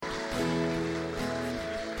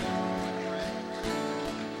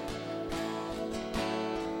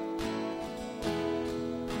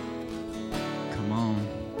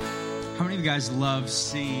you guys love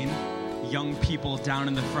seeing young people down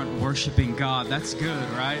in the front worshiping God? That's good,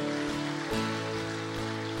 right?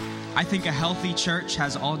 I think a healthy church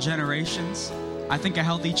has all generations. I think a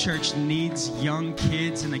healthy church needs young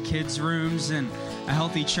kids in the kids' rooms, and a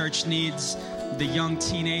healthy church needs the young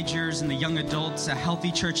teenagers and the young adults. A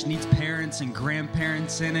healthy church needs parents and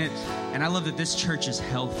grandparents in it. And I love that this church is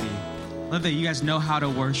healthy. I love that you guys know how to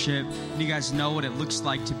worship, and you guys know what it looks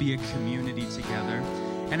like to be a community together.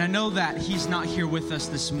 And I know that he's not here with us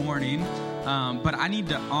this morning, but I need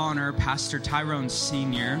to honor Pastor Tyrone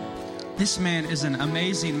Sr. This man is an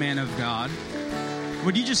amazing man of God.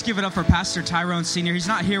 Would you just give it up for Pastor Tyrone Sr.? He's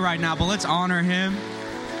not here right now, but let's honor him.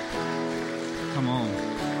 Come on.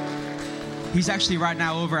 He's actually right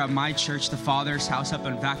now over at my church, the Father's House up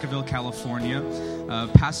in Vacaville, California.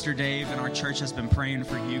 Pastor Dave and our church has been praying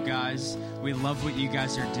for you guys. We love what you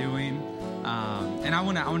guys are doing. And I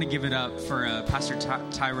want to give it up for Pastor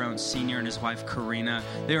Tyrone Sr. and his wife, Karina.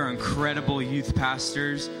 They are incredible youth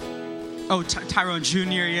pastors. Oh, Tyrone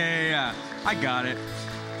Jr., yeah. I got it.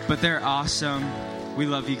 But they're awesome. We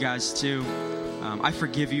love you guys, too. I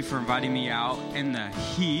forgive you for inviting me out in the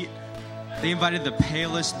heat. They invited the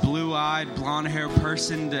palest, blue-eyed, blonde-haired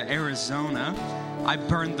person to Arizona. I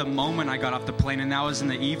burned the moment I got off the plane, and that was in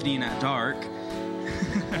the evening at dark.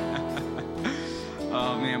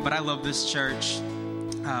 Oh, man, but I love this church.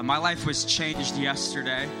 My life was changed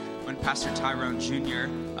yesterday when Pastor Tyrone Jr.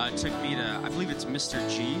 Took me to, I believe it's Mr.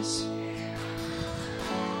 G's.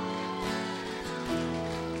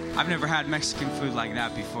 I've never had Mexican food like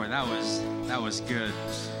that before. That was good.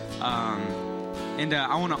 And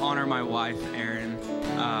I want to honor my wife, Erin.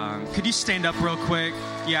 Could you stand up real quick?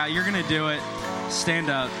 Yeah, you're going to do it. Stand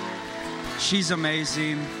up. She's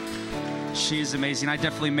amazing. She is amazing. I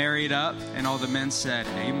definitely married up, and all the men said,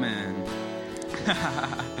 amen.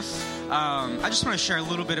 I just want to share a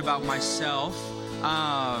little bit about myself.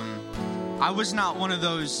 I was not one of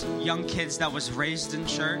those young kids that was raised in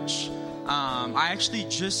church. I actually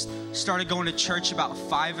just started going to church about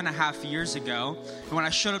 5.5 years ago. And when I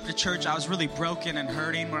showed up to church, I was really broken and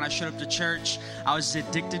hurting. When I showed up to church, I was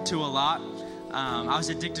addicted to a lot. I was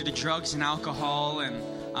addicted to drugs and alcohol, and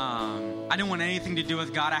I didn't want anything to do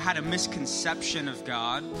with God. I had a misconception of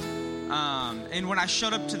God. And when I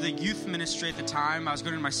showed up to the youth ministry at the time, I was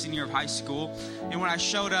going to my senior year of high school. And when I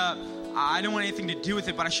showed up, I didn't want anything to do with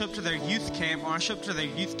it, but I showed up to their youth camp. When I showed up to their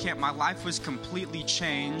youth camp, my life was completely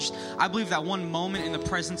changed. I believe that one moment in the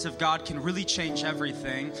presence of God can really change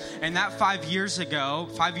everything. And that 5 years ago,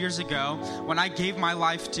 when I gave my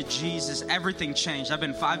life to Jesus, everything changed. I've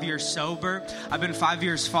been 5 years sober. I've been 5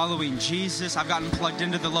 years following Jesus. I've gotten plugged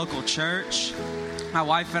into the local church. My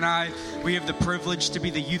wife and I, we have the privilege to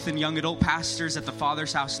be the youth and young adult pastors at the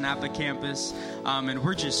Father's House Napa campus, and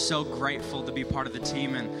we're just so grateful to be part of the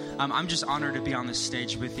team, and I'm just honored to be on this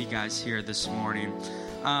stage with you guys here this morning.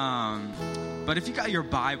 But if you got your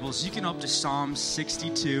Bibles, you can open to Psalm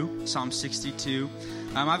 62.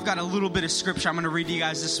 I've got a little bit of scripture I'm going to read to you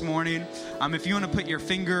guys this morning. If you want to put your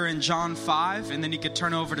finger in John 5, and then you could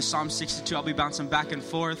turn over to Psalm 62. I'll be bouncing back and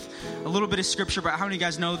forth. A little bit of scripture, but how many of you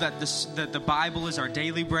guys know that the Bible is our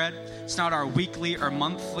daily bread? It's not our weekly or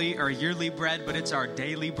monthly or yearly bread, but it's our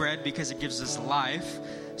daily bread because it gives us life.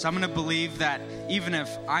 So I'm going to believe that even if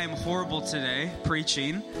I am horrible today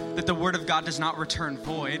preaching, that the Word of God does not return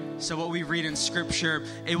void. So what we read in Scripture,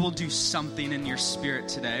 it will do something in your spirit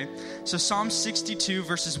today. So Psalm 62,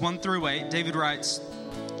 verses 1 through 8, David writes,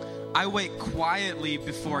 I wait quietly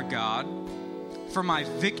before God, for my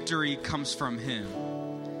victory comes from Him.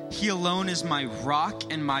 He alone is my rock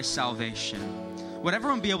and my salvation. Would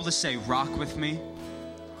everyone be able to say rock with me?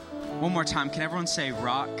 One more time, can everyone say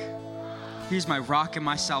rock? He's my rock and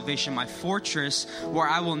my salvation, my fortress where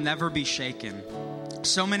I will never be shaken.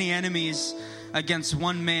 So many enemies against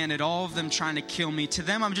one man, and all of them trying to kill me. To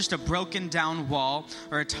them, I'm just a broken down wall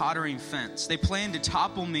or a tottering fence. They plan to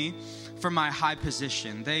topple me from my high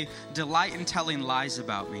position. They delight in telling lies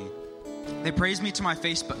about me. They praise me to my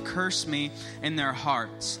face, but curse me in their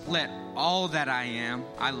hearts. Let all that I am,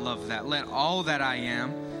 I love that. Let all that I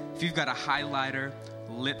am, if you've got a highlighter,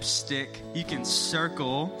 lipstick, you can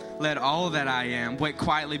circle, let all that I am, wait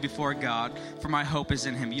quietly before God, for my hope is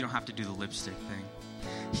in Him. You don't have to do the lipstick thing.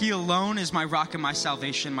 He alone is my rock and my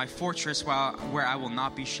salvation, my fortress where I will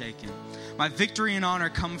not be shaken. My victory and honor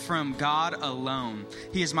come from God alone.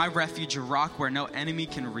 He is my refuge, a rock where no enemy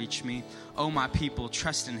can reach me. Oh, my people,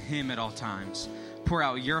 trust in Him at all times. Pour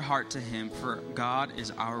out your heart to Him, for God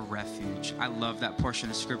is our refuge. I love that portion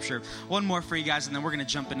of Scripture. One more for you guys, and then we're going to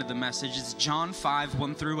jump into the message. It's John 5,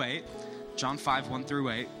 1 through 8. John 5, 1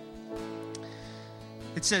 through 8.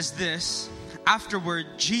 It says this, Afterward,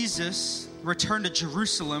 Jesus returned to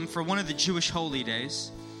Jerusalem for one of the Jewish holy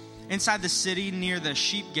days. Inside the city, near the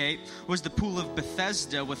sheep gate, was the pool of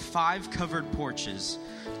Bethesda with 5 covered porches.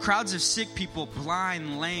 Crowds of sick people,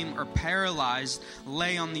 blind, lame, or paralyzed,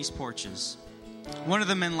 lay on these porches. One of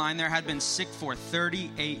the men lying there had been sick for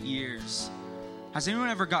 38 years. Has anyone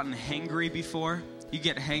ever gotten hangry before? You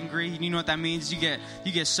get hangry. You know what that means? You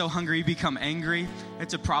get so hungry you become angry.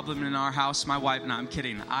 It's a problem in our house. My wife, no, I'm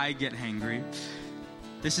kidding. I get hangry.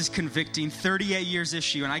 This is convicting. 38 years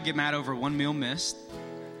issue, and I get mad over one meal missed.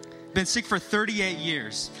 Been sick for 38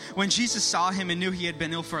 years. When Jesus saw him and knew he had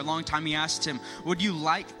been ill for a long time, he asked him, "Would you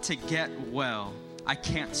like to get well?" "I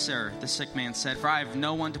can't, sir," the sick man said, "for I have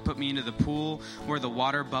no one to put me into the pool where the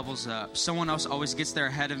water bubbles up. Someone else always gets there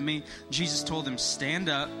ahead of me." Jesus told him, "Stand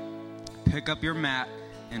up, pick up your mat,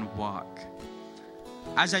 and walk."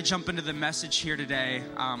 As I jump into the message here today,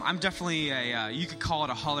 I'm definitely you could call it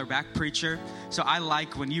a holler back preacher. So I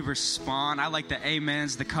like when you respond. I like the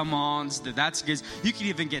amens, the come ons, the that's good. You can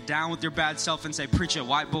even get down with your bad self and say, "Preach it,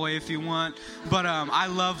 white boy," if you want. But I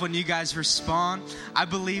love when you guys respond. I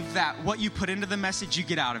believe that what you put into the message, you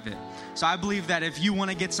get out of it. So I believe that if you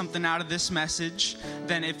want to get something out of this message,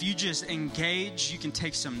 then if you just engage, you can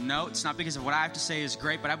take some notes. Not because of what I have to say is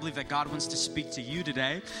great, but I believe that God wants to speak to you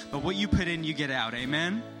today. But what you put in, you get out. Amen?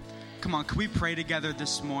 Come on, can we pray together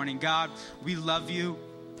this morning? God, we love you.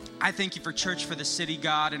 I thank you for church for the city,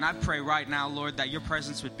 God. And I pray right now, Lord, that your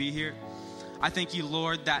presence would be here. I thank you,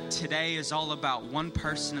 Lord, that today is all about one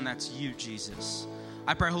person, and that's you, Jesus.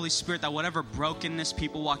 I pray, Holy Spirit, that whatever brokenness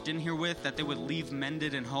people walked in here with, that they would leave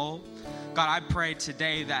mended and whole. God, I pray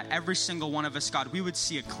today that every single one of us, God, we would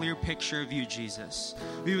see a clear picture of you, Jesus.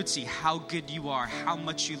 We would see how good you are, how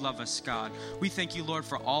much you love us, God. We thank you, Lord,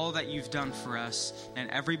 for all that you've done for us. And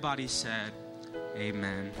everybody said,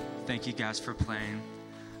 amen. Thank you guys for playing.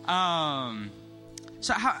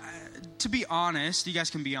 To be honest, you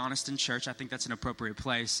guys can be honest in church. I think that's an appropriate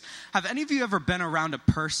place. Have any of you ever been around a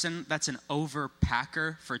person that's an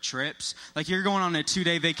overpacker for trips? Like you're going on a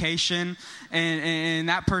 2-day vacation and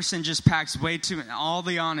that person just packs way too many. All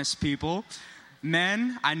the honest people.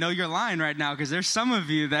 Men, I know you're lying right now because there's some of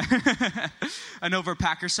you that an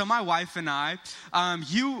overpacker. So my wife and I,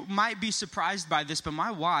 you might be surprised by this, but my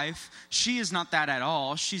wife, she is not that at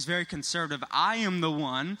all. She's very conservative. I am the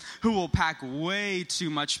one who will pack way too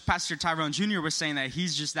much. Pastor Tyrone Jr. was saying that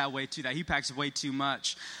he's just that way too, that he packs way too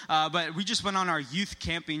much. But we just went on our youth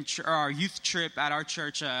camping, our youth trip at our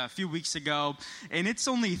church a few weeks ago, and it's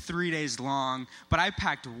only 3 days long, but I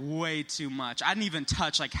packed way too much. I didn't even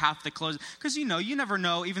touch like half the clothes because you never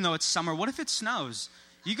know, even though it's summer, what if it snows?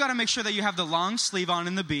 You got to make sure that you have the long sleeve on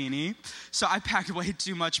and the beanie. So I packed way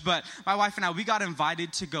too much, but my wife and I, we got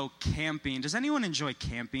invited to go camping. Does anyone enjoy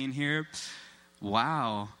camping here?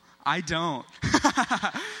 Wow, I don't.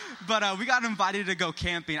 But we got invited to go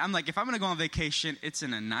camping. I'm like, if I'm going to go on vacation, it's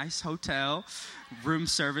in a nice hotel, room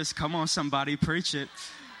service. Come on, somebody, preach it.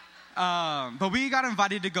 But we got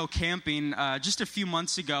invited to go camping just a few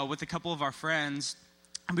months ago with a couple of our friends.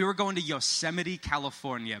 We were going to Yosemite,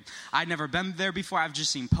 California. I'd never been there before. I've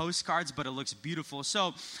just seen postcards, but it looks beautiful.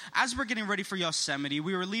 So as we're getting ready for Yosemite,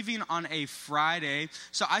 we were leaving on a Friday.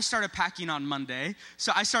 So I started packing on Monday.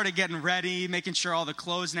 So I started getting ready, making sure all the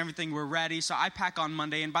clothes and everything were ready. So I pack on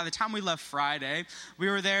Monday. And by the time we left Friday, we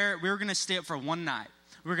were going to stay up for one night.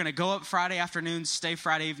 We were going to go up Friday afternoon, stay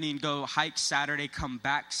Friday evening, go hike Saturday, come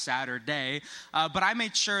back Saturday. But I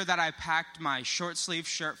made sure that I packed my short sleeve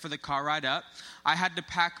shirt for the car ride up. I had to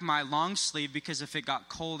pack my long sleeve because if it got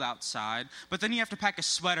cold outside. But then you have to pack a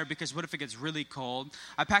sweater because what if it gets really cold?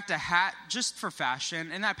 I packed a hat just for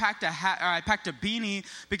fashion. And I packed a beanie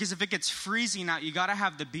because if it gets freezing out, you got to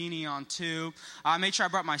have the beanie on too. I made sure I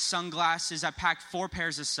brought my sunglasses. I packed 4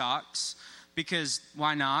 pairs of socks. Because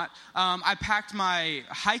why not? I packed my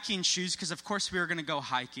hiking shoes because, of course, we were going to go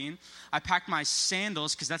hiking. I packed my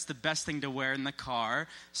sandals because that's the best thing to wear in the car.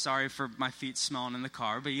 Sorry for my feet smelling in the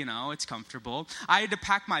car, but, it's comfortable. I had to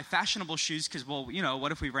pack my fashionable shoes because,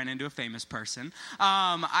 what if we ran into a famous person?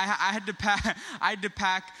 I had to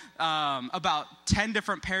pack about 10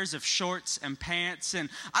 different pairs of shorts and pants. And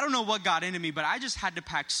I don't know what got into me, but I just had to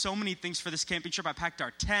pack so many things for this camping trip. I packed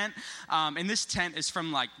our tent, and this tent is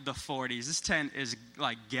from, the 40s. This tent is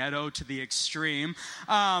like ghetto to the extreme,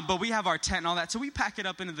 but we have our tent and all that, so we pack it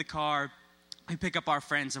up into the car. We pick up our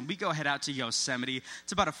friends and we go head out to Yosemite.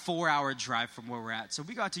 It's about a 4-hour drive from where we're at. So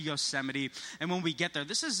we go out to Yosemite, and when we get there,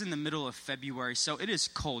 this is in the middle of February, so it is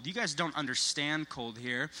cold. You guys don't understand cold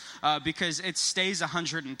here because it stays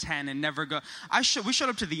 110 and never go. We showed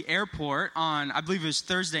up to the airport on, I believe it was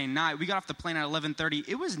Thursday night. We got off the plane at 11:30.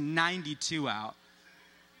 It was 92 out.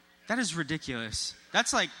 That is ridiculous.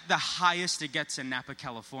 That's like the highest it gets in Napa,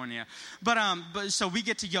 California. But so we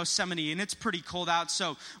get to Yosemite, and it's pretty cold out.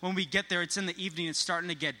 So when we get there, it's in the evening. It's starting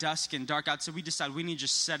to get dusk and dark out. So we decide we need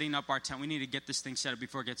just setting up our tent. We need to get this thing set up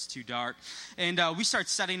before it gets too dark. And we start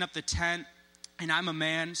setting up the tent. And I'm a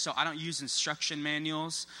man, so I don't use instruction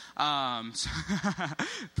manuals.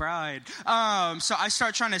 Pride. So I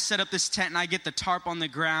start trying to set up this tent, and I get the tarp on the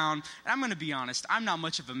ground. And I'm going to be honest, I'm not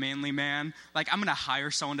much of a manly man. Like, I'm going to hire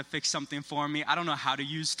someone to fix something for me. I don't know how to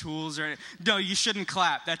use tools. No, you shouldn't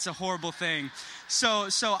clap. That's a horrible thing. So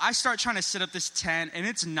I start trying to set up this tent, and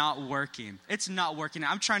it's not working. It's not working.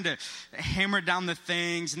 I'm trying to hammer down the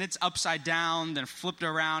things, and it's upside down, then flipped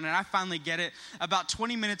around, and I finally get it. About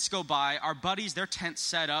 20 minutes go by. Our buddies, their tent's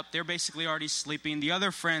set up. They're basically already sleeping. The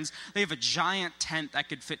other friends, they have a giant tent that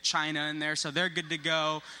could fit China in there, so they're good to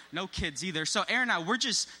go. No kids either. So Erin and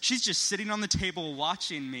I, she's just sitting on the table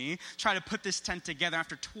watching me try to put this tent together.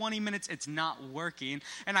 After 20 minutes, it's not working.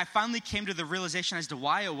 And I finally came to the realization as to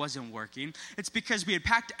why it wasn't working. It's because we had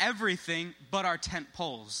packed everything but our tent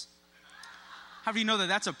poles. How do you know that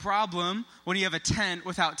that's a problem when you have a tent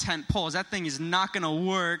without tent poles? That thing is not going to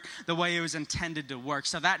work the way it was intended to work.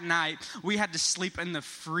 So that night, we had to sleep in the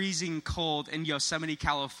freezing cold in Yosemite,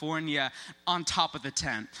 California on top of the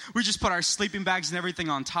tent. We just put our sleeping bags and everything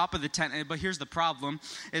on top of the tent. But here's the problem,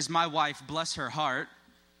 is my wife, bless her heart,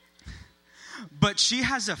 but she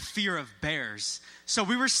has a fear of bears. So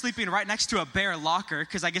we were sleeping right next to a bear locker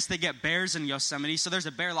because I guess they get bears in Yosemite. So there's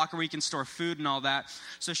a bear locker where you can store food and all that.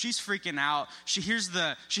 So she's freaking out. She hears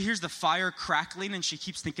the fire crackling, and she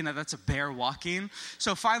keeps thinking that that's a bear walking.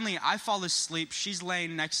 So finally, I fall asleep. She's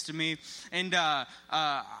laying next to me, and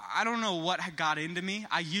I don't know what got into me.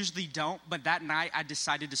 I usually don't, but that night I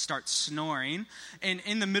decided to start snoring. And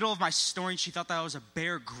in the middle of my snoring, she thought that I was a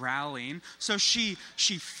bear growling. So she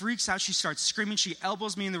freaks out. She starts screaming. She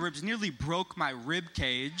elbows me in the ribs, nearly broke my rib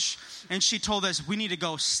cage, and she told us we need to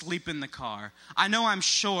go sleep in the car. I know I'm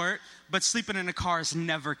short, but sleeping in a car is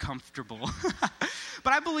never comfortable.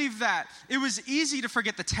 But I believe that it was easy to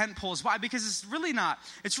forget the tent poles. Why? Because it's really not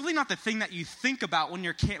the thing that you think about when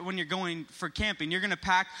you're going for camping. You're going to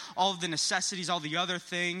pack all of the necessities, all the other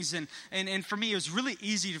things, and for me, it was really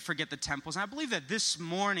easy to forget the tent poles. And I believe that this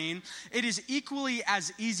morning, it is equally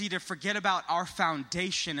as easy to forget about our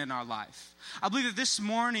foundation in our life. I believe that this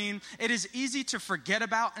morning, it is easy to forget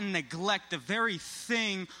about and neglect the very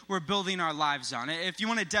thing we're building our lives on. If you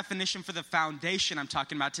want a definition for the foundation I'm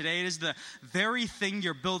talking about today, it is the very thing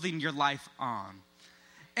you're building your life on.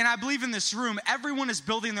 And I believe in this room, everyone is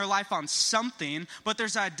building their life on something, but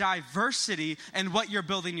there's a diversity in what you're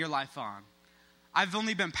building your life on. I've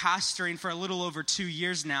only been pastoring for a little over 2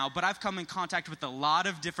 years now, but I've come in contact with a lot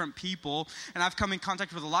of different people, and I've come in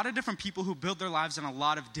contact with a lot of different people who build their lives on a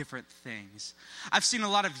lot of different things. I've seen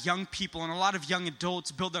a lot of young people and a lot of young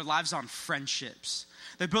adults build their lives on friendships.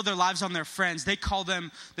 They build their lives on their friends. They call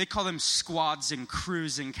them squads and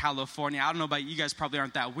crews in California. I don't know about you guys, probably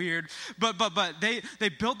aren't that weird, but they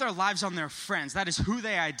build their lives on their friends. That is who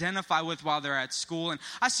they identify with while they're at school. And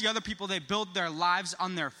I see other people, they build their lives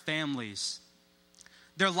on their families.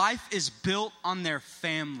 Their life is built on their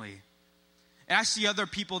family. And I see other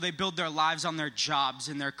people, they build their lives on their jobs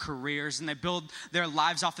and their careers, and they build their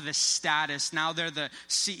lives off of the status. Now they're the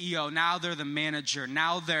CEO, now they're the manager,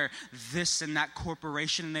 now they're this and that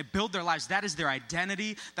corporation, and they build their lives. That is their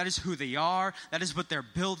identity. That is who they are. That is what they're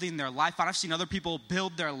building their life on. I've seen other people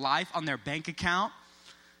build their life on their bank account.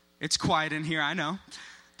 It's quiet in here, I know.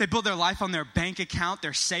 They build their life on their bank account,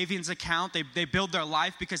 their savings account. They build their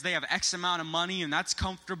life because they have X amount of money and that's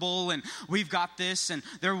comfortable and we've got this, and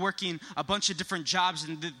they're working a bunch of different jobs,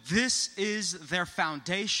 and this is their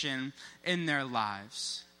foundation in their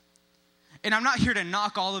lives. And I'm not here to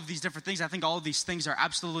knock all of these different things. I think all of these things are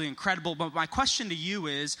absolutely incredible. But my question to you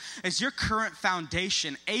is your current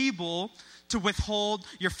foundation able to withhold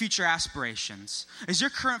your future aspirations? Is your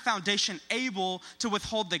current foundation able to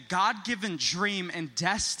withhold the God-given dream and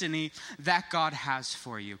destiny that God has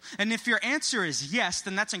for you? And if your answer is yes,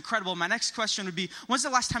 then that's incredible. My next question would be, when's the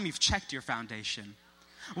last time you've checked your foundation?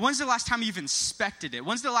 When's the last time you've inspected it?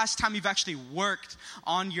 When's the last time you've actually worked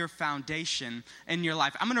on your foundation in your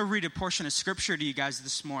life? I'm going to read a portion of scripture to you guys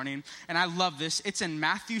this morning, and I love this. It's in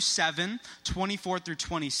Matthew 7, 24 through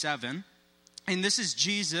 27. And this is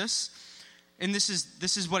Jesus. And this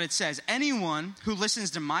is what it says. Anyone who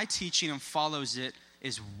listens to my teaching and follows it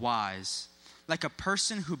is wise, like a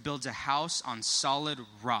person who builds a house on solid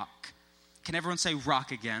rock. Can everyone say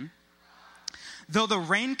rock again? Though the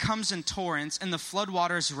rain comes in torrents and the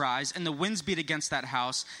floodwaters rise and the winds beat against that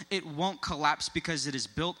house, it won't collapse because it is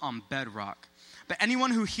built on bedrock. But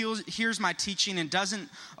anyone who hears my teaching and doesn't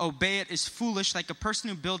obey it is foolish, like a person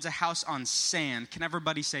who builds a house on sand. Can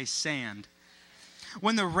everybody say sand?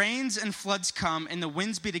 When the rains and floods come and the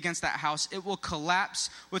winds beat against that house, it will collapse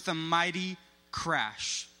with a mighty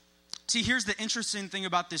crash. See, here's the interesting thing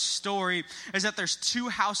about this story is that there's two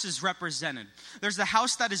houses represented. There's the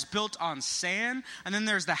house that is built on sand, and then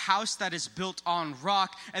there's the house that is built on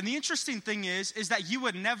rock. And the interesting thing is that you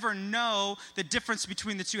would never know the difference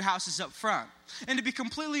between the two houses up front. And to be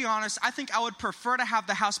completely honest, I think I would prefer to have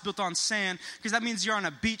the house built on sand because that means you're on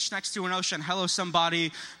a beach next to an ocean. Hello,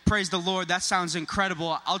 somebody. Praise the Lord. That sounds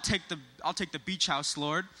incredible. I'll take the beach house,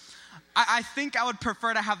 Lord. I think I would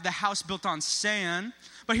prefer to have the house built on sand.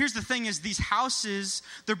 But here's the thing is these houses,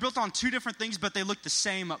 they're built on two different things, but they look the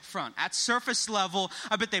same up front. At surface level,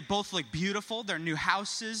 I bet they both look beautiful. They're new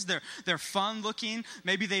houses. They're fun looking.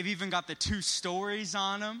 Maybe they've even got the 2 stories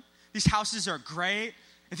on them. These houses are great.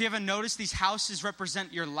 If you haven't noticed, these houses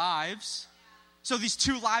represent your lives. So these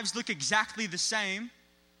 2 lives look exactly the same.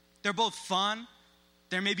 They're both fun.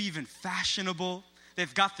 They're maybe even fashionable.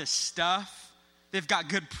 They've got the stuff. They've got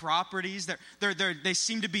good properties. They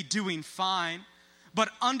seem to be doing fine. But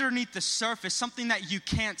underneath the surface, something that you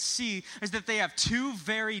can't see is that they have 2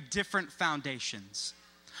 very different foundations.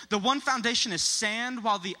 The one foundation is sand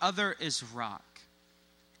while the other is rock.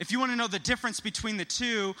 If you want to know the difference between the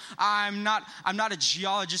two, I'm not a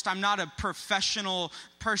geologist. I'm not a professional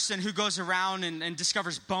person who goes around and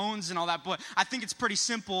discovers bones and all that. But I think it's pretty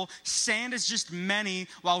simple. Sand is just many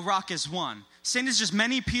while rock is one. Sand is just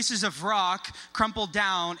many pieces of rock crumpled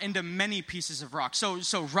down into many pieces of rock.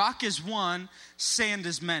 So rock is one, sand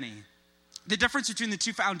is many. The difference between the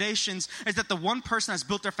 2 foundations is that the one person has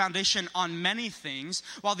built their foundation on many things,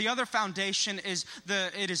 while the other foundation is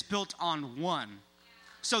built on one.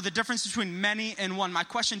 So the difference between many and one. My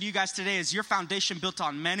question to you guys today is your foundation built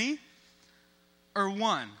on many or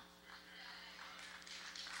one?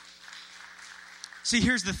 See,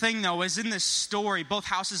 here's the thing though, is in this story, both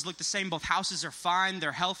houses look the same. Both houses are fine,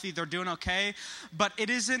 they're healthy, they're doing okay. But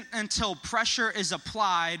it isn't until pressure is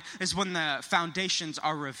applied is when the foundations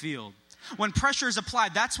are revealed. When pressure is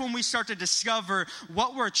applied, that's when we start to discover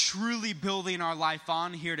what we're truly building our life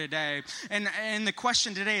on here today. And the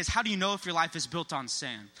question today is, how do you know if your life is built on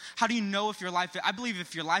sand? How do you know if your life, I believe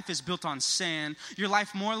if your life is built on sand, your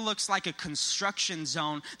life more looks like a construction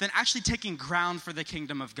zone than actually taking ground for the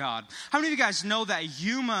kingdom of God. How many of you guys know that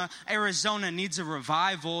Yuma, Arizona needs a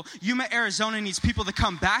revival? Yuma, Arizona needs people to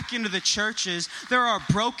come back into the churches. There are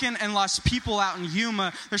broken and lost people out in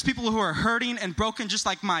Yuma. There's people who are hurting and broken just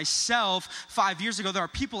like myself. 5 years ago, there are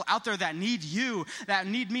people out there that need you, that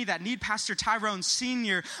need me, that need Pastor Tyrone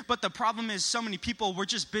Sr. But the problem is so many people, we're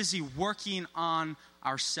just busy working on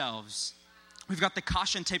ourselves. We've got the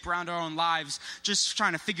caution tape around our own lives, just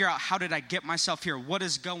trying to figure out how did I get myself here? What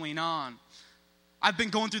is going on? I've been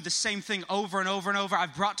going through the same thing over and over and over.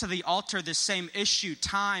 I've brought to the altar this same issue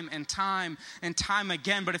time and time and time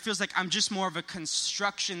again, but it feels like I'm just more of a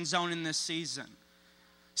construction zone in this season.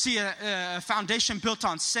 See, a foundation built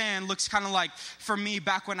on sand looks kind of like, for me,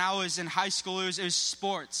 back when I was in high school, it was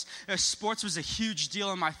sports. Sports was a huge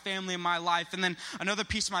deal in my family and my life. And then another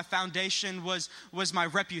piece of my foundation was my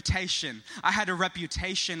reputation. I had a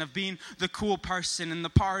reputation of being the cool person and the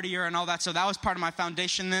partier and all that. So that was part of my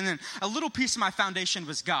foundation. And then a little piece of my foundation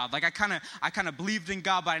was God. Like I kind of believed in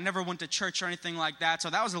God, but I never went to church or anything like that. So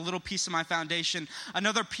that was a little piece of my foundation.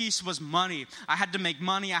 Another piece was money. I had to make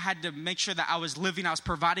money. I had to make sure that I was living. I was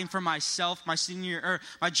providing for myself my junior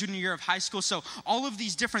year of high school. So all of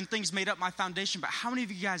these different things made up my foundation. But how many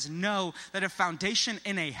of you guys know that a foundation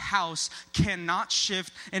in a house cannot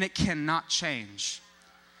shift and it cannot change?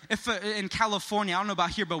 If in California, I don't know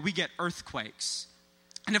about here, but we get earthquakes.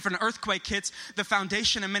 And if an earthquake hits the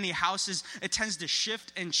foundation in many houses, it tends to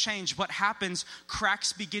shift and change. What happens?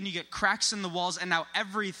 Cracks begin. You get cracks in the walls, and now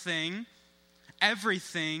everything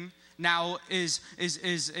now is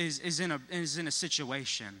in a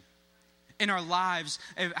situation. In our lives,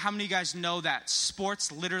 how many of you guys know that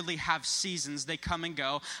sports literally have seasons? They come and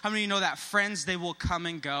go. How many of you know that friends, they will come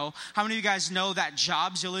and go? How many of you guys know that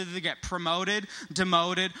jobs, you'll either get promoted,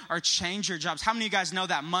 demoted, or change your jobs? How many of you guys know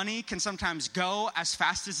that money can sometimes go as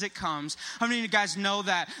fast as it comes? How many of you guys know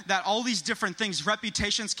that all these different things,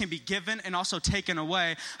 reputations can be given and also taken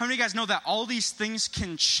away? How many of you guys know that all these things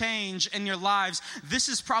can change in your lives? This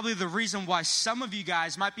is probably the reason why some of you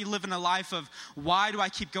guys might be living a life of, why do I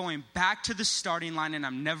keep going back to the starting line and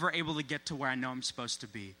I'm never able to get to where I know I'm supposed to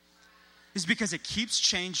be? Is because it keeps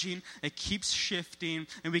changing, it keeps shifting,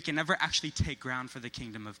 and we can never actually take ground for the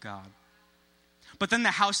kingdom of God. But then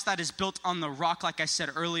the house that is built on the rock, like I said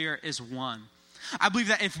earlier, is one. I believe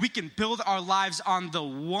that if we can build our lives on the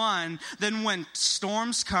one, then when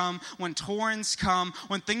storms come, when torrents come,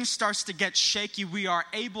 when things starts to get shaky, we are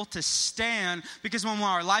able to stand, because when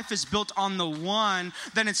our life is built on the one,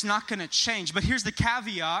 then it's not going to change. But here's the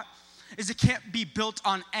caveat, is it can't be built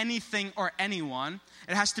on anything or anyone.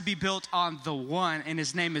 It has to be built on the one, and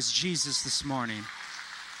his name is Jesus this morning.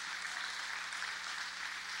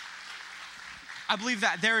 I believe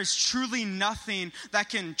that there is truly nothing that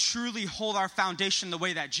can truly hold our foundation the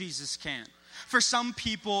way that Jesus can. For some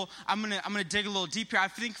people, I'm gonna dig a little deeper. I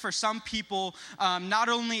think for some people, not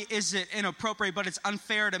only is it inappropriate, but it's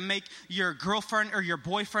unfair to make your girlfriend or your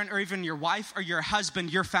boyfriend or even your wife or your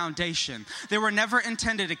husband your foundation. They were never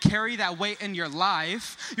intended to carry that weight in your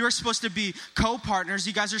life. You are supposed to be co-partners.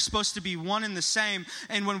 You guys are supposed to be one and the same.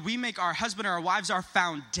 And when we make our husband or our wives our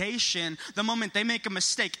foundation, the moment they make a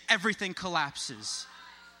mistake, everything collapses.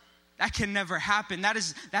 That can never happen. That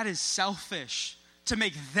is selfish. To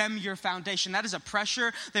make them your foundation. That is a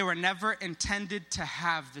pressure they were never intended to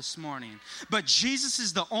have this morning. But Jesus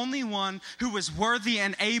is the only one who was worthy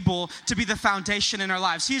and able to be the foundation in our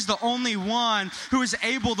lives. He is the only one who is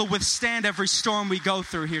able to withstand every storm we go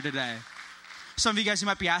through here today. Some of you guys, you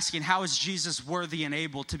might be asking, how is Jesus worthy and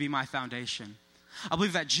able to be my foundation? I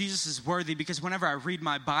believe that Jesus is worthy because whenever I read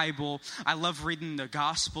my Bible, I love reading the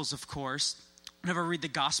Gospels, of course. Whenever I read the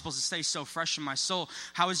Gospels, it stays so fresh in my soul.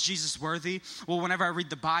 How is Jesus worthy? Well, whenever I read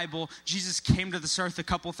the Bible, Jesus came to this earth a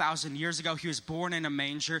couple thousand years ago. He was born in a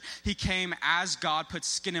manger. He came as God, put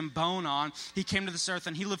skin and bone on. He came to this earth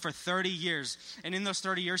and he lived for 30 years. And in those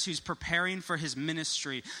 30 years, he was preparing for his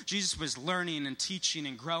ministry. Jesus was learning and teaching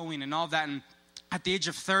and growing and all that. And at the age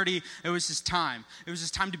of 30, it was his time. It was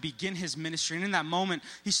his time to begin his ministry. And in that moment,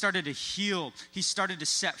 he started to heal. He started to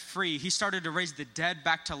set free. He started to raise the dead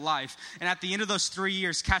back to life. And at the end of those 3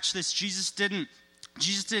 years, catch this, Jesus didn't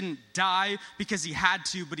die because he had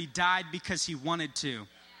to, but he died because he wanted to.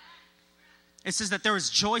 It says that there was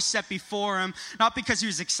joy set before him, not because he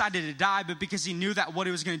was excited to die, but because he knew that what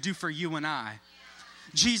he was going to do for you and I.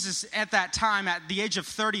 Jesus, at that time, at the age of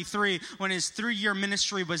 33, when his 3-year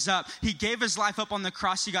ministry was up, he gave his life up on the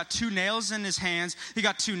cross. He got 2 nails in his hands. He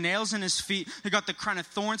got 2 nails in his feet. He got the crown of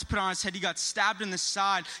thorns put on his head. He got stabbed in the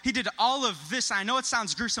side. He did all of this. I know it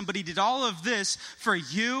sounds gruesome, but he did all of this for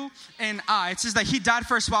you and I. It says that he died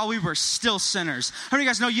for us while we were still sinners. How many of you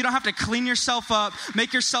guys know you don't have to clean yourself up,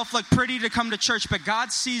 make yourself look pretty to come to church, but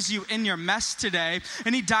God sees you in your mess today,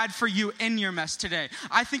 and he died for you in your mess today.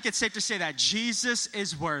 I think it's safe to say that Jesus is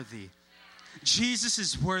worthy. Jesus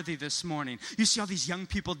is worthy this morning. You see all these young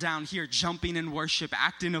people down here jumping in worship,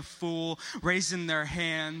 acting a fool, raising their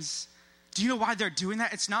hands. Do you know why they're doing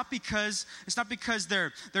that? It's not because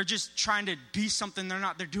they're just trying to be something they're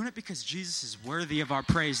not. They're doing it because Jesus is worthy of our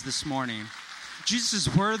praise this morning. Jesus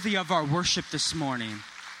is worthy of our worship this morning.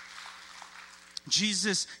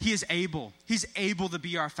 Jesus, he is able. He's able to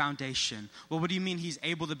be our foundation. Well, what do you mean he's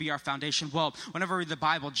able to be our foundation? Well, whenever I read the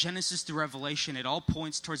Bible, Genesis to Revelation, it all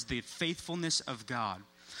points towards the faithfulness of God.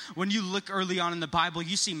 When you look early on in the Bible,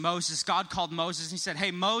 you see Moses. God called Moses and he said,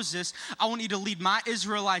 hey, Moses, I want you to lead my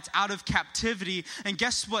Israelites out of captivity. And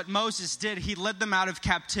guess what Moses did? He led them out of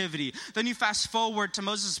captivity. Then you fast forward to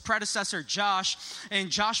Moses' predecessor, Josh. And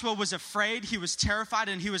Joshua was afraid. He was terrified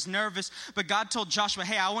and he was nervous. But God told Joshua,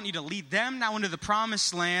 hey, I want you to lead them now into the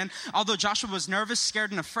promised land. Although Joshua was nervous,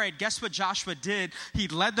 scared, and afraid, guess what Joshua did? He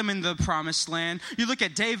led them into the promised land. You look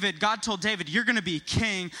at David. God told David, you're going to be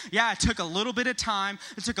king. Yeah, it took a little bit of time.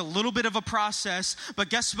 It took a little bit of a process, but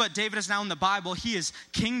guess what? David is now in the Bible. He is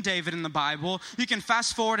King David in the Bible. You can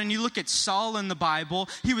fast forward and you look at Saul in the Bible.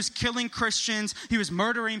 He was killing Christians. He was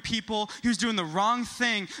murdering people. He was doing the wrong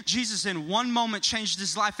thing. Jesus in one moment changed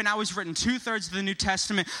his life, and now he's written 2/3 of the New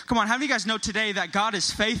Testament. Come on, how many of you guys know today that God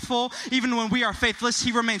is faithful? Even when we are faithless,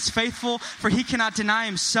 he remains faithful, for he cannot deny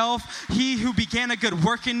himself. He who began a good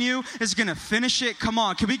work in you is going to finish it. Come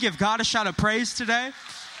on, can we give God a shout of praise today?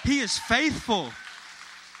 He is faithful.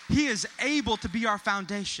 He is able to be our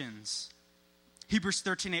foundations. Hebrews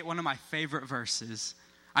 13:8, one of my favorite verses.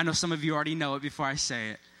 I know some of you already know it before I say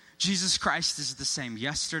it. Jesus Christ is the same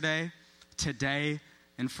yesterday, today,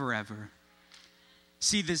 and forever.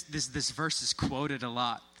 See, this verse is quoted a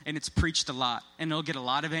lot, and it's preached a lot, and it'll get a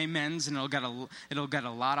lot of amens, and it'll get a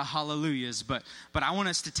lot of hallelujahs. But I want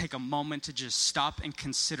us to take a moment to just stop and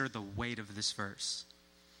consider the weight of this verse.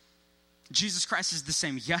 Jesus Christ is the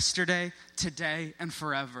same yesterday, today, and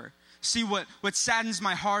forever. See, what saddens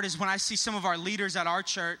my heart is when I see some of our leaders at our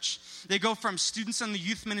church, they go from students in the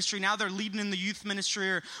youth ministry, now they're leading in the youth ministry,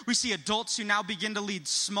 or we see adults who now begin to lead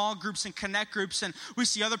small groups and connect groups, and we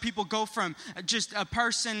see other people go from just a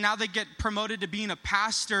person, now they get promoted to being a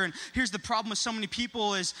pastor. And here's the problem with so many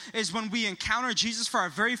people is when we encounter Jesus for our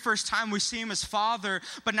very first time, we see him as Father,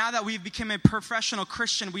 but now that we've become a professional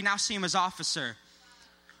Christian, we now see him as officer.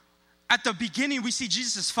 At the beginning, we see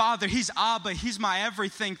Jesus as Father. He's Abba. He's my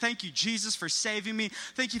everything. Thank you, Jesus, for saving me.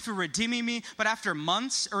 Thank you for redeeming me. But after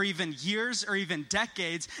months or even years or even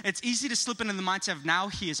decades, it's easy to slip into the mindset of now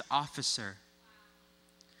he is officer.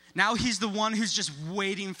 Now he's the one who's just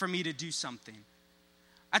waiting for me to do something.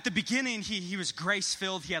 At the beginning, he was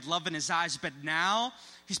grace-filled. He had love in his eyes. But now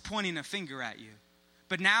he's pointing a finger at you.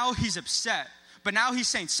 But now he's upset. But now he's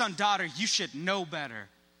saying, son, daughter, you should know better.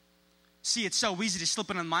 See, it's so easy to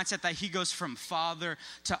slip into the mindset that he goes from father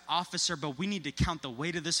to officer, but we need to count the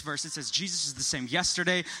weight of this verse. It says Jesus is the same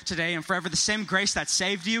yesterday, today, and forever. The same grace that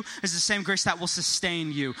saved you is the same grace that will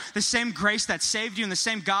sustain you. The same grace that saved you and the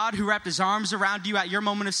same God who wrapped his arms around you at your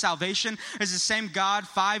moment of salvation is the same God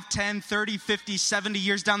 5, 10, 30, 50, 70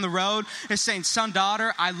 years down the road is saying, son,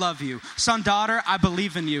 daughter, I love you. Son, daughter, I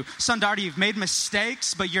believe in you. Son, daughter, you've made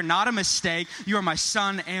mistakes, but you're not a mistake. You are my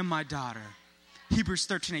son and my daughter. Hebrews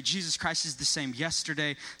 13:8, Jesus Christ is the same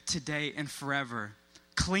yesterday, today, and forever.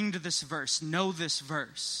 Cling to this verse. Know this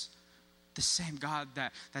verse. The same God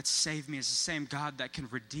that saved me is the same God that can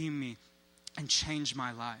redeem me and change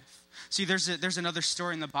my life. See, there's another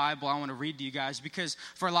story in the Bible I want to read to you guys, because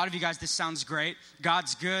for a lot of you guys, this sounds great.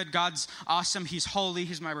 God's good. God's awesome. He's holy.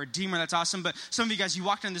 He's my Redeemer. That's awesome. But some of you guys, you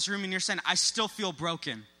walked in this room and you're saying, I still feel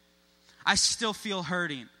broken. I still feel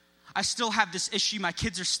hurting. I still have this issue. My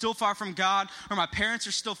kids are still far from God, or my parents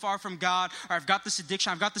are still far from God, or I've got this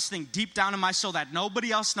addiction. I've got this thing deep down in my soul that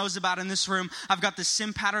nobody else knows about in this room. I've got this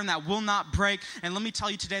sin pattern that will not break. And let me tell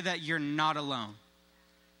you today that you're not alone.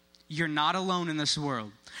 You're not alone in this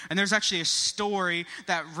world. And there's actually a story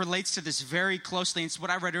that relates to this very closely. It's what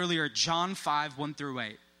I read earlier, John 5,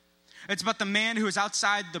 1-8. It's about the man who was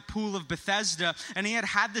outside the pool of Bethesda, and he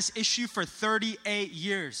had this issue for 38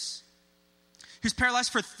 years. He was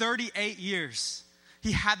paralyzed for 38 years.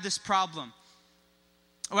 He had this problem.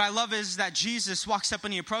 What I love is that Jesus walks up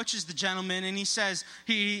and he approaches the gentleman and he says,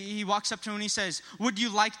 he walks up to him and he says, would you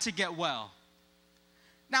like to get well?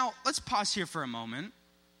 Now, let's pause here for a moment.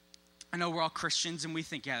 I know we're all Christians and we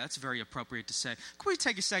think, yeah, that's very appropriate to say. Can we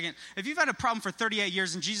take a second? If you've had a problem for 38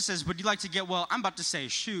 years and Jesus says, would you like to get well? I'm about to say,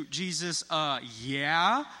 shoot, Jesus,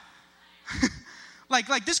 yeah.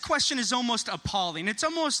 Like this question is almost appalling. It's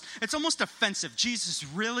almost offensive. Jesus,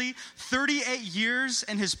 really? 38 years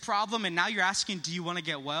and his problem, and now you're asking, do you want to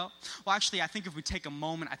get well? Well, actually, I think if we take a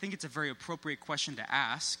moment, I think it's a very appropriate question to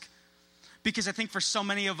ask. Because I think for so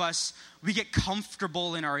many of us, we get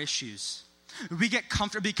comfortable in our issues. We get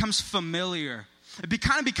comfortable, it becomes familiar. It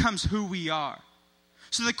kind of becomes who we are.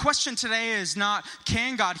 So the question today is not,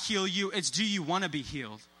 can God heal you? It's, do you want to be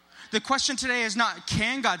healed? The question today is not,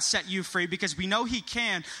 can God set you free? Because we know he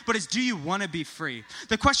can, but it's, do you want to be free?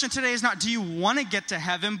 The question today is not, do you want to get to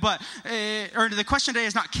heaven? Or the question today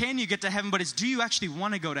is not, can you get to heaven? But it's, do you actually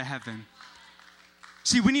want to go to heaven?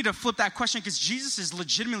 See, we need to flip that question, because Jesus is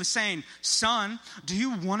legitimately saying, son, do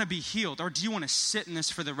you want to be healed? Or do you want to sit in this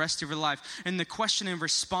for the rest of your life? And the question and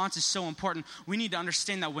response is so important. We need to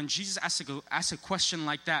understand that when Jesus asks a question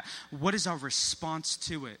like that, what is our response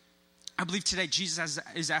to it? I believe today Jesus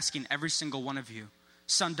is asking every single one of you,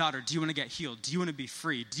 son, daughter, do you want to get healed? Do you want to be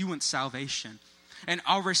free? Do you want salvation? And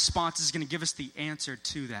our response is going to give us the answer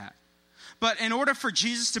to that. But in order for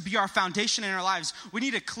Jesus to be our foundation in our lives, we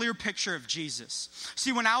need a clear picture of Jesus.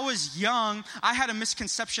 See, when I was young, I had a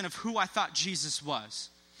misconception of who I thought Jesus was.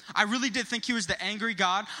 I really did think he was the angry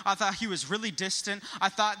God. I thought he was really distant. I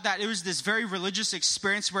thought that it was this very religious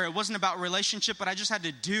experience where it wasn't about relationship, but I just had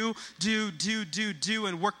to do,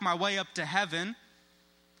 and work my way up to heaven.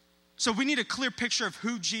 So we need a clear picture of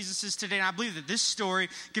who Jesus is today. And I believe that this story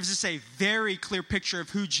gives us a very clear picture of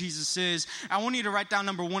who Jesus is. I want you to write down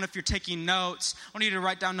number one if you're taking notes. I want you to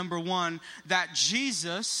write down number one, that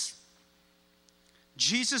Jesus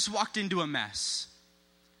walked into a mess.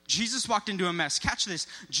 Jesus walked into a mess. Catch this.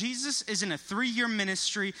 Jesus is in a 3-year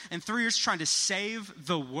ministry and 3 years trying to save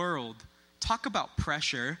the world. Talk about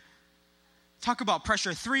pressure. Talk about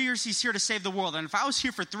pressure. 3 years he's here to save the world. And if I was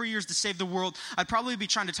here for 3 years to save the world, I'd probably be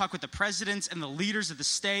trying to talk with the presidents and the leaders of the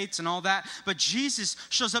states and all that. But Jesus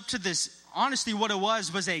shows up to this, honestly what it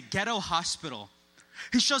was a ghetto hospital.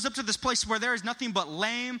 He shows up to this place where there is nothing but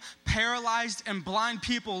lame, paralyzed, and blind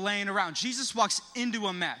people laying around. Jesus walks into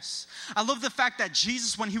a mess. I love the fact that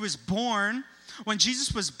Jesus, when he was born, When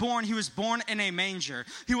Jesus was born, he was born in a manger.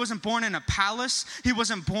 He wasn't born in a palace. He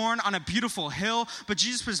wasn't born on a beautiful hill, but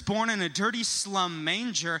Jesus was born in a dirty slum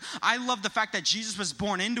manger. I love the fact that Jesus was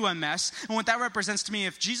born into a mess. And what that represents to me,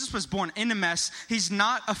 if Jesus was born in a mess, he's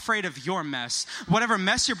not afraid of your mess. Whatever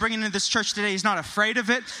mess you're bringing into this church today, he's not afraid of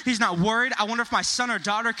it. He's not worried. I wonder if my son or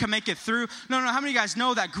daughter can make it through. No. How many of you guys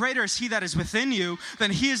know that greater is he that is within you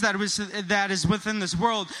than he is that is within this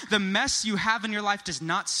world? The mess you have in your life does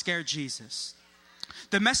not scare Jesus.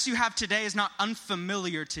 The mess you have today is not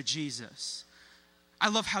unfamiliar to Jesus. I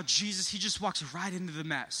love how Jesus, he just walks right into the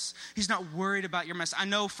mess. He's not worried about your mess. I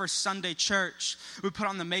know for Sunday church, we put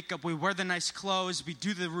on the makeup, we wear the nice clothes, we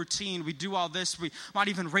do the routine, we do all this. We might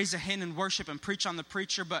even raise a hand in worship and preach on the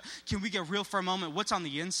preacher, but can we get real for a moment? What's on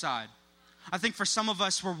the inside? I think for some of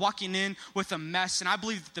us, we're walking in with a mess, and I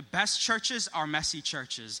believe that the best churches are messy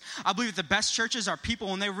churches. I believe that the best churches are people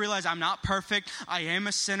when they realize I'm not perfect, I am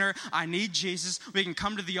a sinner, I need Jesus. We can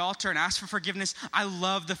come to the altar and ask for forgiveness. I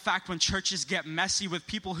love the fact when churches get messy with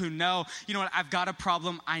people who know, you know what, I've got a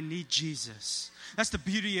problem, I need Jesus. That's the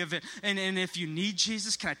beauty of it. And if you need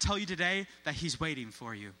Jesus, can I tell you today that he's waiting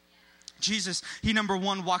for you? Jesus, he number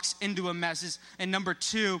one, walks into a mess. And number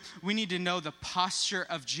two, we need to know the posture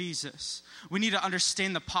of Jesus. We need to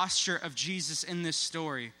understand the posture of Jesus in this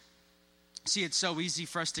story. See, it's so easy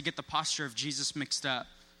for us to get the posture of Jesus mixed up.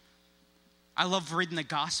 I love reading the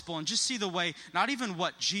gospel and just see the way, not even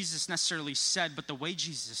what Jesus necessarily said, but the way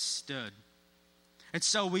Jesus stood. It's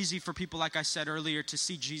so easy for people, like I said earlier, to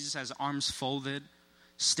see Jesus as arms folded,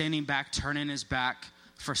 standing back, turning his back,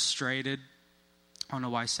 frustrated. I don't know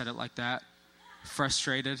why I said it like that.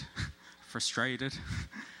 Frustrated.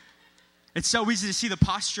 It's so easy to see the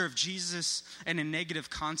posture of Jesus in a negative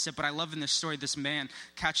concept, but I love in this story, this man,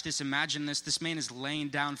 catch this, imagine this. This man is laying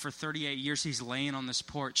down for 38 years. He's laying on this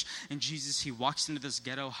porch, and Jesus, he walks into this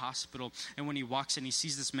ghetto hospital, and when he walks in, he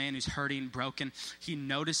sees this man who's hurting, broken. He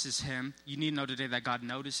notices him. You need to know today that God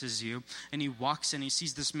notices you, and he walks in, he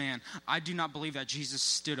sees this man. I do not believe that Jesus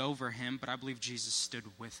stood over him, but I believe Jesus stood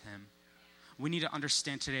with him. We need to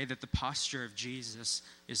understand today that the posture of Jesus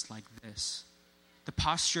is like this. The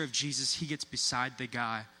posture of Jesus, he gets beside the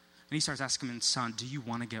guy and he starts asking him, son, do you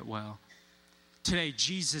want to get well? Today,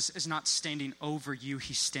 Jesus is not standing over you,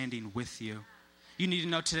 he's standing with you. You need to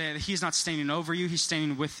know today that he's not standing over you, he's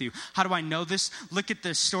standing with you. How do I know this? Look at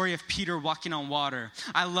the story of Peter walking on water.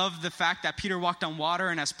 I love the fact that Peter walked on water,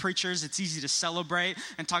 and as preachers, it's easy to celebrate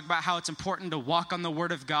and talk about how it's important to walk on the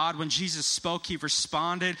word of God. When Jesus spoke, he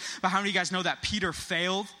responded. But how many of you guys know that Peter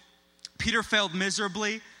failed? Peter failed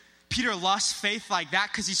miserably. Peter lost faith like that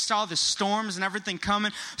because he saw the storms and everything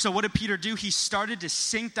coming. So what did Peter do? He started to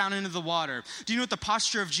sink down into the water. Do you know what the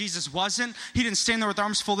posture of Jesus wasn't? He didn't stand there with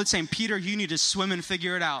arms folded saying, Peter, you need to swim and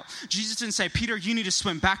figure it out. Jesus didn't say, Peter, you need to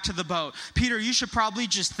swim back to the boat. Peter, you should probably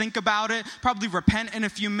just think about it, probably repent in a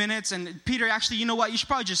few minutes. And Peter, actually, you know what? You should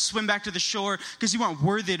probably just swim back to the shore because you aren't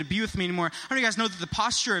worthy to be with me anymore. How many of you guys know that the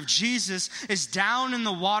posture of Jesus is down in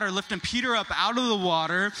the water, lifting Peter up out of the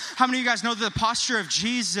water? How many of you guys know that the posture of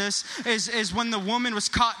Jesus is when the woman was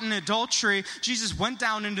caught in adultery, Jesus went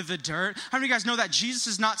down into the dirt. How many of you guys know that Jesus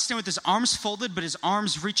is not standing with his arms folded, but his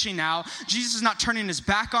arms reaching out? Jesus is not turning his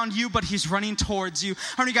back on you, but he's running towards you.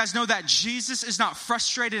 How many of you guys know that Jesus is not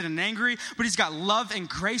frustrated and angry, but he's got love and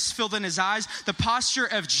grace filled in his eyes? The posture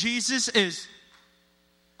of Jesus is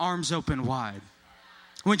arms open wide.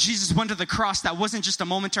 When Jesus went to the cross, that wasn't just a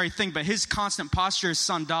momentary thing, but his constant posture is,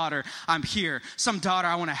 son, daughter, I'm here. Son, daughter,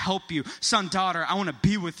 I want to help you. Son, daughter, I want to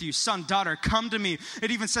be with you. Son, daughter, come to me.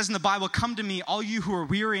 It even says in the Bible, come to me, all you who are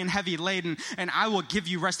weary and heavy laden, and I will give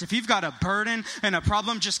you rest. If you've got a burden and a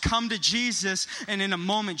problem, just come to Jesus, and in a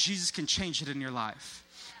moment, Jesus can change it in your life.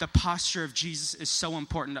 The posture of Jesus is so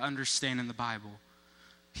important to understand in the Bible.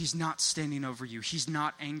 He's not standing over you. He's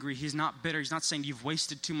not angry. He's not bitter. He's not saying you've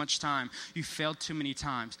wasted too much time. You failed too many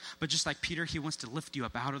times. But just like Peter, he wants to lift you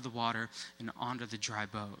up out of the water and onto the dry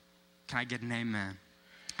boat. Can I get an amen?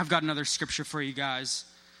 I've got another scripture for you guys.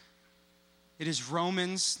 It is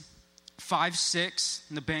Romans 5:6.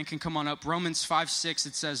 And the band can come on up. Romans 5:6,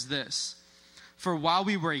 it says this. For while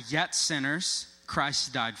we were yet sinners,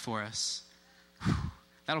 Christ died for us. Whew,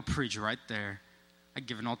 that'll preach right there. I'd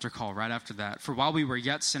give an altar call right after that. For while we were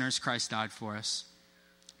yet sinners, Christ died for us.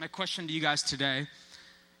 My question to you guys today,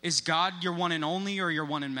 is God your one and only or your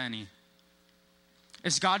one and many?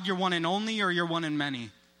 Is God your one and only or your one and many?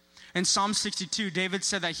 In Psalm 62, David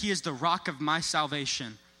said that he is the rock of my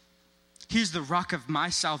salvation. He is the rock of my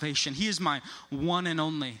salvation. He is my one and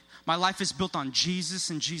only. My life is built on Jesus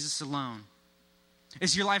and Jesus alone.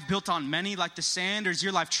 Is your life built on many like the sand, or is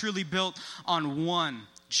your life truly built on one,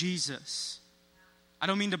 Jesus? I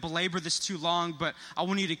don't mean to belabor this too long, but I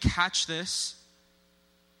want you to catch this.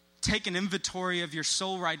 Take an inventory of your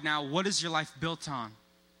soul right now. What is your life built on?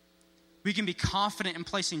 We can be confident in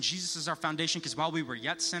placing Jesus as our foundation because while we were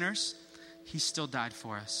yet sinners, he still died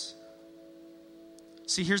for us.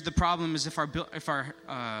 See, here's the problem is if our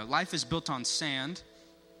life is built on sand,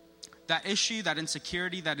 that issue, that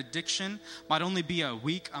insecurity, that addiction might only be a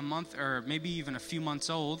week, a month, or maybe even a few months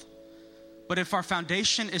old. But if our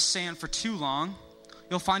foundation is sand for too long,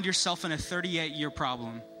 you'll find yourself in a 38-year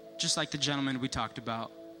problem, just like the gentleman we talked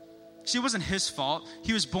about. See, it wasn't his fault.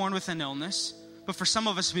 He was born with an illness. But for some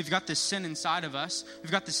of us, we've got this sin inside of us.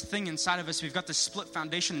 We've got this thing inside of us. We've got this split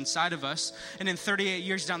foundation inside of us. And in 38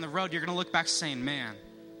 years down the road, you're going to look back saying, man,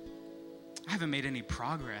 I haven't made any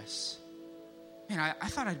progress. Man, I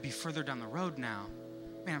thought I'd be further down the road now.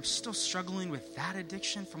 Man, I'm still struggling with that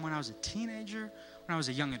addiction from when I was a teenager, when I was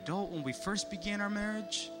a young adult, when we first began our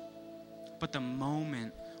marriage. But the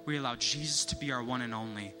moment we allow Jesus to be our one and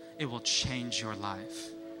only, it will change your life.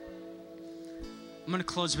 I'm going to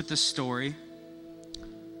close with this story.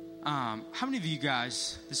 How many of you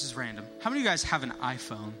guys, this is random, how many of you guys have an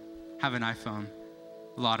iPhone?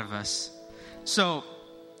 A lot of us. So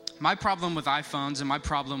my problem with iPhones and my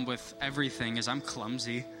problem with everything is I'm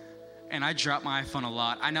clumsy and I drop my iPhone a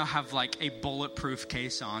lot. I now have like a bulletproof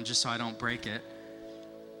case on just so I don't break it.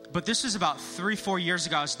 But this was about 3-4 years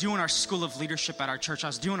ago. I was doing our School of Leadership at our church. I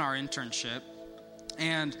was doing our internship.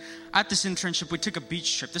 And at this internship, we took a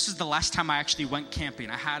beach trip. This is the last time I actually went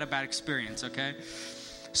camping. I had a bad experience, okay?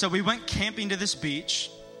 So we went camping to this beach.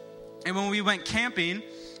 And when we went camping,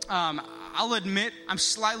 I'll admit I'm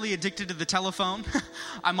slightly addicted to the telephone.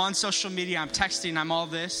 I'm on social media, I'm texting, I'm all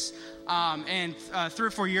this. And 3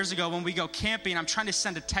 or 4 years ago when we go camping, I'm trying to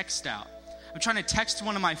send a text out. I'm trying to text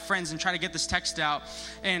one of my friends and try to get this text out.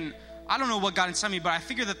 And I don't know what got inside me, but I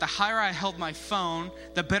figured that the higher I held my phone,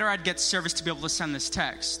 the better I'd get service to be able to send this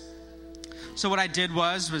text. So what I did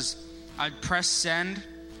was I'd press send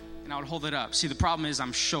and I would hold it up. See, the problem is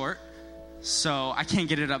I'm short, so I can't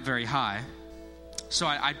get it up very high. So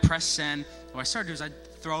I'd press send. What I started to do is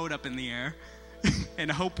I'd throw it up in the air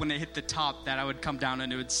and hope when it hit the top that I would come down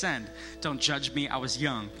and it would send. Don't judge me, I was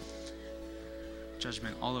young.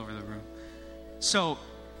 Judgment all over the room. So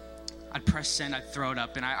I'd press send, I'd throw it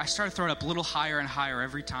up, and I started throwing it up a little higher and higher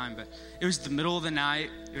every time, but it was the middle of the night,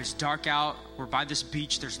 it was dark out, we're by this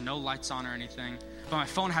beach, there's no lights on or anything, but my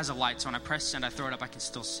phone has a light, so when I press send, I throw it up, I can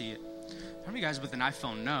still see it. How many of you guys with an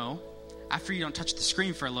iPhone know, after you don't touch the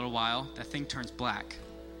screen for a little while, that thing turns black?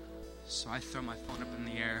 So I throw my phone up in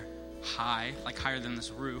the air, high, like higher than this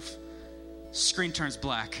roof, screen turns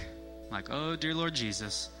black. I'm like, oh dear Lord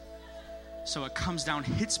Jesus. So it comes down,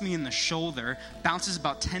 hits me in the shoulder, bounces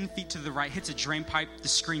about 10 feet to the right, hits a drain pipe, the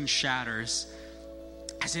screen shatters.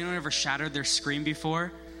 Has anyone ever shattered their screen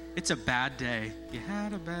before? It's a bad day. You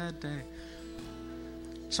had a bad day.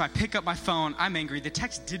 So I pick up my phone, I'm angry, the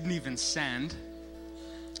text didn't even send.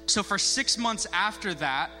 So for 6 months after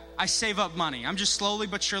that, I save up money. I'm just slowly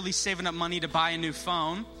but surely saving up money to buy a new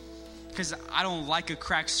phone because I don't like a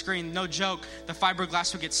cracked screen. No joke, the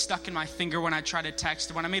fiberglass would get stuck in my finger when I try to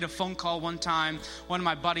text. When I made a phone call one time, one of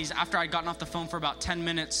my buddies, after I'd gotten off the phone for about 10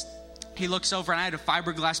 minutes, he looks over and I had a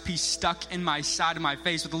fiberglass piece stuck in my side of my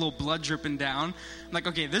face with a little blood dripping down. I'm like,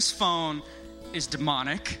 okay, this phone is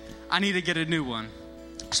demonic. I need to get a new one.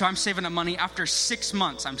 So I'm saving up money. After 6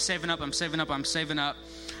 months, I'm saving up.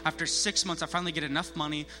 After 6 months, I finally get enough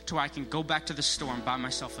money to where I can go back to the store and buy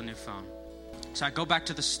myself a new phone. So I go back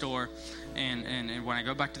to the store, and when I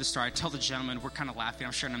go back to the store, I tell the gentleman, we're kind of laughing,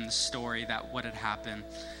 I'm sharing him the story that what had happened.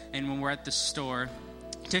 And when we're at the store,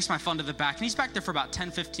 he takes my phone to the back, and he's back there for about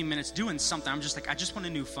 10, 15 minutes doing something. I'm just like, I just want a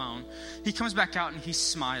new phone. He comes back out, and he's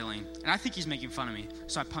smiling, and I think he's making fun of me,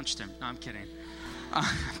 so I punched him. No, I'm kidding.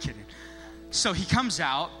 I'm kidding. So he comes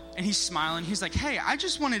out, and he's smiling. He's like, hey, I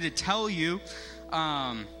just wanted to tell you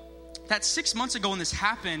that 6 months ago when this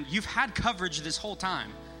happened, you've had coverage this whole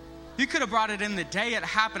time. You could have brought it in the day it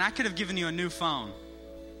happened. I could have given you a new phone.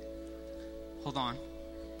 Hold on.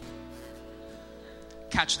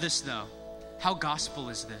 Catch this, though. How gospel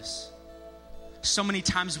is this? So many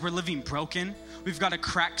times we're living broken. We've got a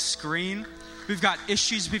cracked screen. We've got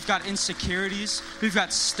issues. We've got insecurities. We've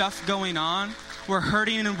got stuff going on. We're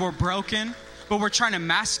hurting and we're broken. but we're trying to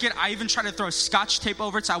mask it. I even try to throw scotch tape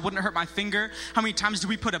over it so I wouldn't hurt my finger. How many times do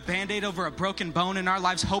we put a Band-Aid over a broken bone in our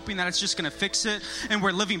lives hoping that it's just going to fix it? And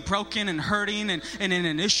we're living broken and hurting and in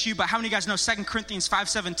an issue. But how many of you guys know 2 Corinthians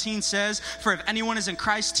 5:17 says, for if anyone is in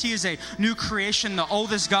Christ, he is a new creation. The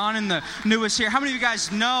old is gone and the new is here. How many of you guys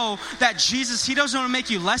know that Jesus, he doesn't want to make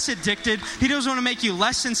you less addicted. He doesn't want to make you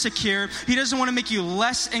less insecure. He doesn't want to make you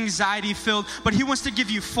less anxiety filled, but he wants to give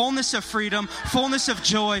you fullness of freedom, fullness of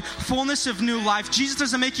joy, fullness of new life. Jesus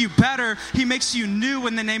doesn't make you better. He makes you new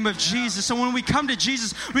in the name of Jesus. So when we come to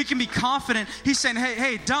Jesus, we can be confident. He's saying,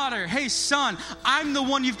 hey, daughter, hey, son, I'm the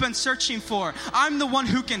one you've been searching for. I'm the one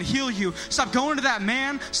who can heal you. Stop going to that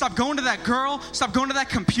man. Stop going to that girl. Stop going to that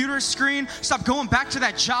computer screen. Stop going back to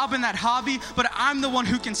that job and that hobby. But I'm the one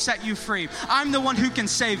who can set you free. I'm the one who can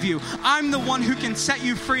save you. I'm the one who can set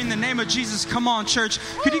you free in the name of Jesus. Come on, church.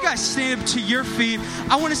 Could you guys stand up to your feet?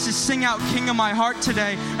 I want us to sing out King of My Heart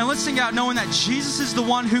today. And let's sing out knowing that Jesus is the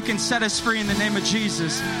one who can set us free in the name of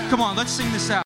Jesus. Come on, let's sing this out.